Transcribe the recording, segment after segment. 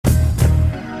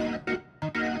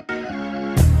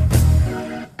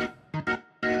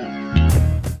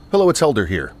Hello, it's Elder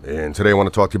here, and today I want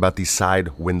to talk to you about these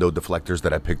side window deflectors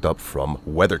that I picked up from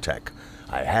Weathertech.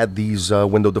 I had these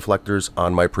window deflectors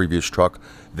on my previous truck.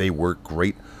 They work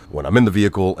great. When I'm in the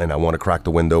vehicle and I want to crack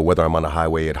the window, whether I'm on the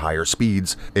highway at higher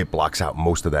speeds, it blocks out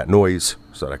most of that noise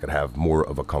so that I could have more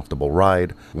of a comfortable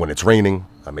ride. When it's raining,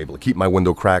 I'm able to keep my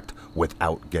window cracked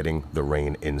without getting the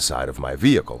rain inside of my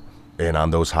vehicle. And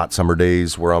on those hot summer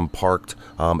days where I'm parked,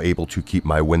 I'm able to keep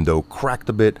my window cracked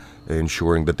a bit,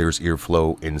 ensuring that there's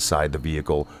airflow inside the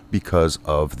vehicle because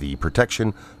of the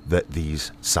protection that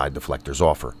these side deflectors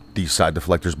offer. These side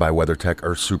deflectors by WeatherTech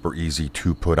are super easy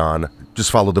to put on. Just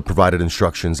follow the provided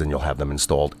instructions and you'll have them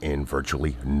installed in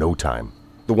virtually no time.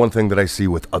 The one thing that I see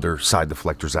with other side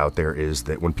deflectors out there is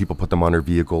that when people put them on their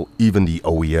vehicle, even the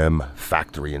OEM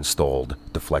factory installed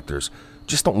deflectors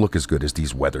just don't look as good as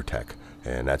these WeatherTech.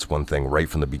 And that's one thing right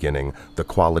from the beginning, the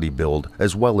quality build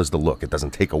as well as the look. It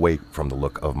doesn't take away from the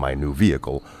look of my new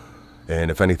vehicle.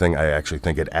 And if anything, I actually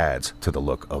think it adds to the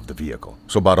look of the vehicle.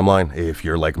 So bottom line, if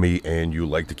you're like me and you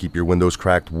like to keep your windows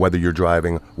cracked, whether you're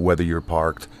driving, whether you're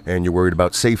parked, and you're worried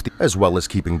about safety, as well as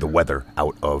keeping the weather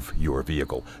out of your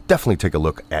vehicle, definitely take a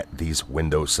look at these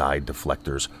window side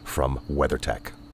deflectors from WeatherTech.